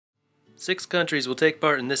6 countries will take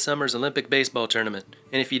part in this summer's Olympic baseball tournament,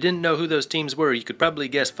 and if you didn't know who those teams were, you could probably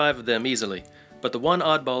guess 5 of them easily. But the one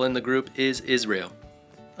oddball in the group is Israel.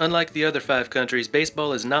 Unlike the other 5 countries,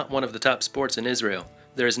 baseball is not one of the top sports in Israel.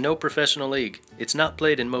 There is no professional league. It's not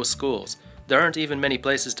played in most schools. There aren't even many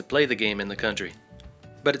places to play the game in the country.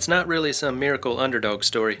 But it's not really some miracle underdog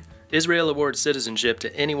story. Israel awards citizenship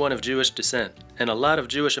to anyone of Jewish descent, and a lot of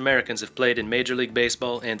Jewish Americans have played in Major League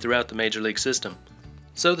Baseball and throughout the Major League system.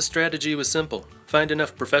 So the strategy was simple. Find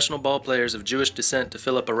enough professional ball players of Jewish descent to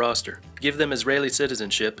fill up a roster, give them Israeli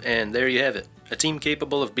citizenship, and there you have it, a team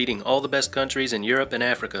capable of beating all the best countries in Europe and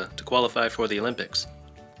Africa to qualify for the Olympics.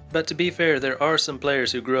 But to be fair, there are some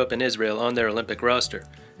players who grew up in Israel on their Olympic roster,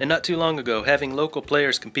 and not too long ago, having local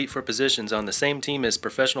players compete for positions on the same team as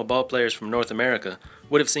professional ball players from North America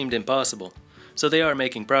would have seemed impossible, so they are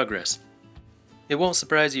making progress. It won't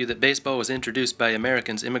surprise you that baseball was introduced by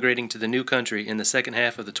Americans immigrating to the new country in the second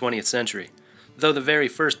half of the 20th century, though the very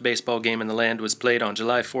first baseball game in the land was played on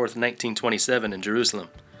July 4, 1927 in Jerusalem.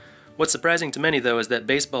 What's surprising to many, though, is that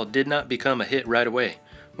baseball did not become a hit right away,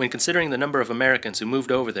 when considering the number of Americans who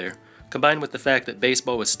moved over there, combined with the fact that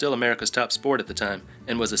baseball was still America's top sport at the time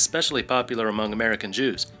and was especially popular among American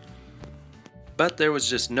Jews. But there was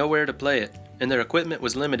just nowhere to play it, and their equipment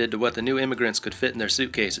was limited to what the new immigrants could fit in their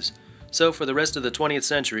suitcases. So for the rest of the 20th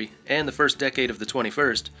century, and the first decade of the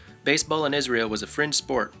 21st, baseball in Israel was a fringe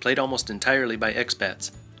sport played almost entirely by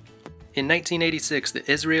expats. In 1986,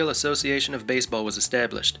 the Israel Association of Baseball was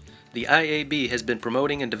established. The IAB has been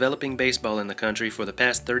promoting and developing baseball in the country for the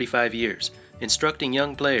past 35 years, instructing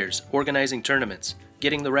young players, organizing tournaments,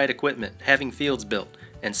 getting the right equipment, having fields built,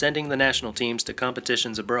 and sending the national teams to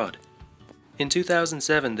competitions abroad. In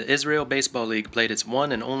 2007, the Israel Baseball League played its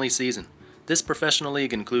one and only season. This professional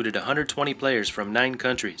league included 120 players from 9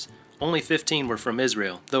 countries. Only 15 were from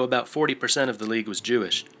Israel, though about 40% of the league was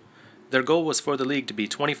Jewish. Their goal was for the league to be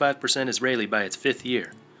 25% Israeli by its 5th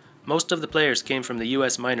year. Most of the players came from the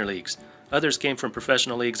U.S. minor leagues. Others came from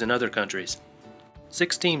professional leagues in other countries.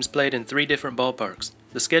 6 teams played in 3 different ballparks.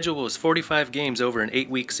 The schedule was 45 games over an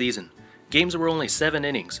 8-week season. Games were only 7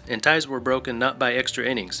 innings, and ties were broken not by extra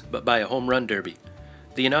innings, but by a home run derby.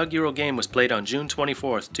 The inaugural game was played on June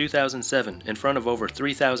 24, 2007, in front of over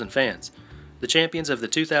 3,000 fans. The champions of the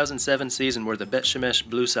 2007 season were the Bet Shemesh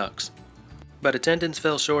Blue Sox. But attendance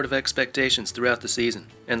fell short of expectations throughout the season,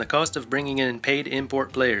 and the cost of bringing in paid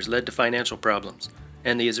import players led to financial problems,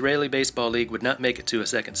 and the Israeli Baseball League would not make it to a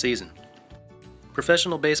second season.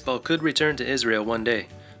 Professional baseball could return to Israel one day,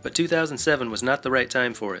 but 2007 was not the right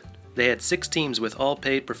time for it. They had 6 teams with all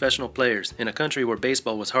paid professional players in a country where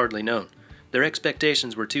baseball was hardly known. Their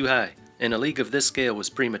expectations were too high, and a league of this scale was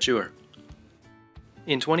premature.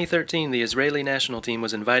 In 2013, the Israeli national team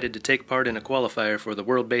was invited to take part in a qualifier for the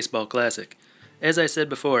World Baseball Classic. As I said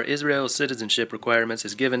before, Israel's citizenship requirements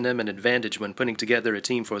has given them an advantage when putting together a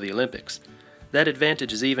team for the Olympics. That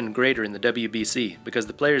advantage is even greater in the WBC because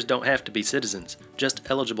the players don't have to be citizens, just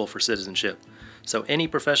eligible for citizenship. So any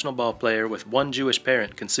professional ball player with one Jewish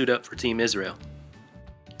parent can suit up for Team Israel.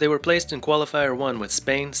 They were placed in Qualifier 1 with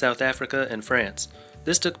Spain, South Africa, and France.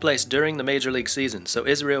 This took place during the Major League season, so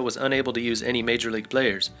Israel was unable to use any Major League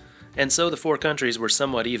players, and so the 4 countries were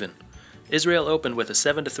somewhat even. Israel opened with a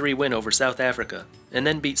 7-3 win over South Africa, and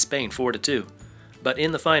then beat Spain 4-2. But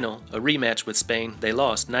in the final, a rematch with Spain, they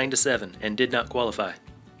lost 9-7 and did not qualify.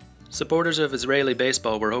 Supporters of Israeli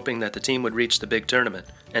baseball were hoping that the team would reach the big tournament,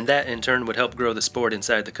 and that in turn would help grow the sport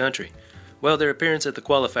inside the country. Well, their appearance at the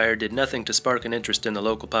qualifier did nothing to spark an interest in the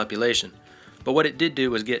local population, but what it did do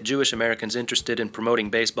was get Jewish Americans interested in promoting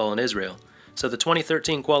baseball in Israel, so the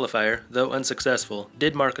 2013 qualifier, though unsuccessful,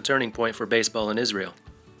 did mark a turning point for baseball in Israel.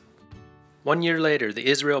 1 year later, the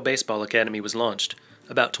Israel Baseball Academy was launched.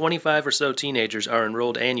 About 25 or so teenagers are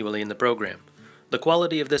enrolled annually in the program. The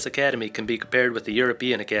quality of this academy can be compared with the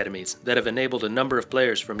European academies that have enabled a number of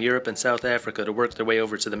players from Europe and South Africa to work their way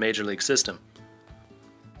over to the Major League system.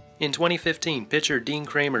 In 2015, pitcher Dean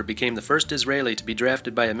Kremer became the first Israeli to be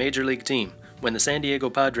drafted by a Major League team when the San Diego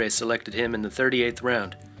Padres selected him in the 38th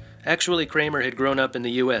round. Actually, Kremer had grown up in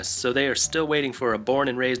the U.S., so they are still waiting for a born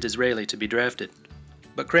and raised Israeli to be drafted.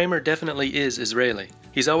 But Kremer definitely is Israeli.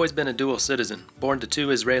 He's always been a dual citizen, born to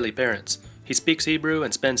 2 Israeli parents. He speaks Hebrew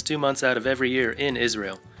and spends 2 months out of every year in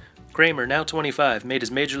Israel. Kremer, now 25, made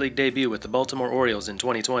his Major League debut with the Baltimore Orioles in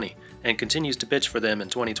 2020 and continues to pitch for them in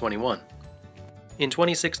 2021. In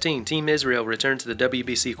 2016, Team Israel returned to the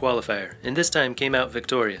WBC qualifier, and this time came out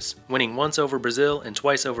victorious, winning once over Brazil and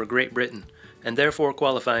twice over Great Britain, and therefore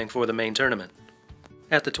qualifying for the main tournament.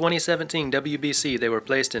 At the 2017 WBC, they were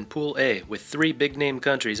placed in Pool A with 3 big-name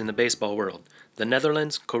countries in the baseball world, the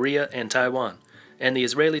Netherlands, Korea, and Taiwan, and the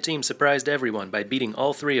Israeli team surprised everyone by beating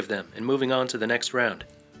all three of them and moving on to the next round.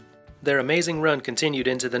 Their amazing run continued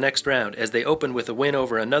into the next round as they opened with a win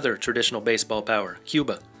over another traditional baseball power,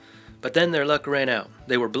 Cuba. But then their luck ran out.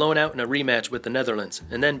 They were blown out in a rematch with the Netherlands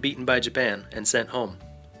and then beaten by Japan and sent home.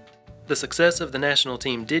 The success of the national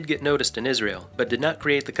team did get noticed in Israel, but did not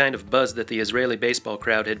create the kind of buzz that the Israeli baseball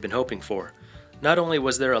crowd had been hoping for. Not only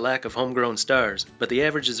was there a lack of homegrown stars, but the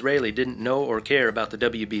average Israeli didn't know or care about the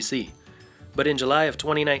WBC. But in July of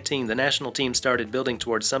 2019, the national team started building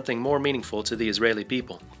towards something more meaningful to the Israeli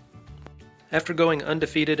people. After going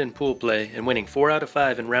undefeated in pool play and winning 4 out of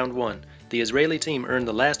 5 in round 1, the Israeli team earned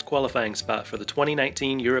the last qualifying spot for the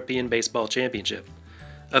 2019 European Baseball Championship.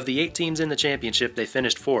 Of the 8 teams in the championship, they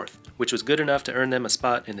finished 4th, which was good enough to earn them a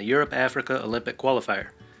spot in the Europe-Africa Olympic qualifier.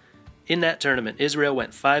 In that tournament, Israel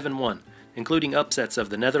went 5-1, including upsets of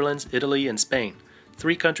the Netherlands, Italy, and Spain,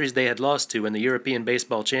 3 countries they had lost to in the European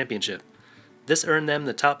Baseball Championship. This earned them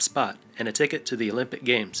the top spot and a ticket to the Olympic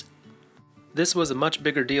Games. This was a much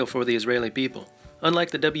bigger deal for the Israeli people.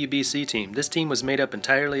 Unlike the WBC team, this team was made up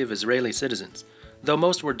entirely of Israeli citizens. Though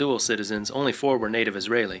most were dual citizens, only 4 were native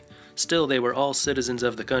Israeli. Still, they were all citizens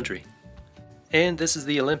of the country. And this is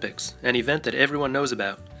the Olympics, an event that everyone knows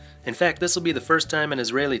about. In fact, this will be the first time an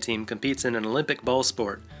Israeli team competes in an Olympic ball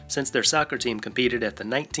sport, since their soccer team competed at the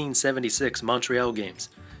 1976 Montreal Games.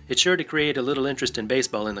 It's sure to create a little interest in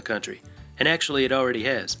baseball in the country, and actually it already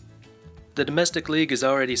has. The domestic league is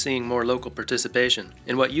already seeing more local participation,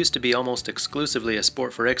 in what used to be almost exclusively a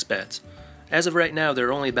sport for expats. As of right now, there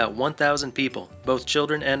are only about 1,000 people, both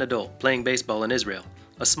children and adult, playing baseball in Israel,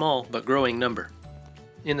 a small but growing number.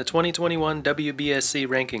 In the 2021 WBSC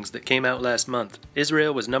rankings that came out last month,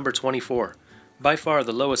 Israel was number 24, by far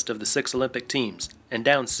the lowest of the 6 Olympic teams, and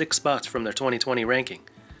down 6 spots from their 2020 ranking.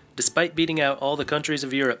 Despite beating out all the countries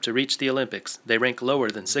of Europe to reach the Olympics, they rank lower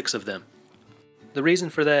than 6 of them. The reason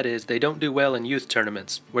for that is they don't do well in youth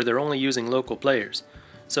tournaments, where they're only using local players.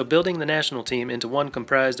 So building the national team into one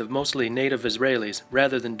comprised of mostly native Israelis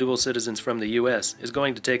rather than dual citizens from the US is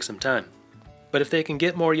going to take some time. But if they can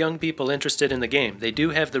get more young people interested in the game, they do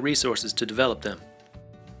have the resources to develop them.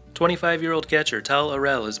 25-year-old catcher Tal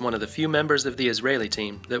Arel is one of the few members of the Israeli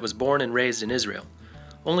team that was born and raised in Israel.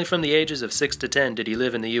 Only from the ages of 6 to 10 did he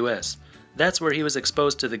live in the US. That's where he was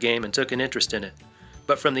exposed to the game and took an interest in it.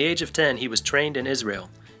 But from the age of 10, he was trained in Israel.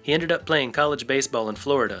 He ended up playing college baseball in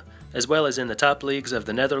Florida, as well as in the top leagues of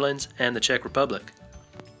the Netherlands and the Czech Republic.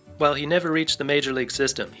 While he never reached the major league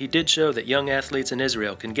system, he did show that young athletes in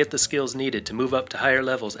Israel can get the skills needed to move up to higher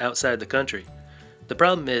levels outside the country. The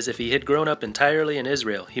problem is, if he had grown up entirely in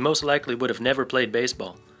Israel, he most likely would have never played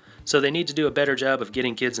baseball. So they need to do a better job of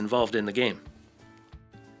getting kids involved in the game.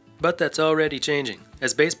 But that's already changing.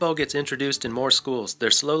 As baseball gets introduced in more schools,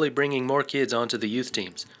 they're slowly bringing more kids onto the youth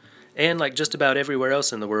teams. And like just about everywhere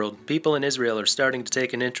else in the world, people in Israel are starting to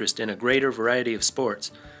take an interest in a greater variety of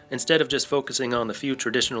sports, instead of just focusing on the few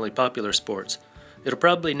traditionally popular sports. It'll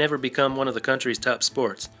probably never become one of the country's top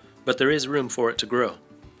sports, but there is room for it to grow.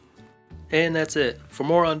 And that's it. For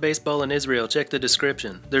more on baseball in Israel, check the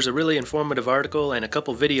description. There's a really informative article and a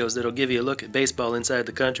couple videos that'll give you a look at baseball inside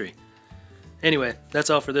the country. Anyway, that's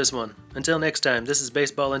all for this one. Until next time, this is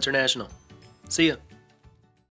Baseball International. See ya!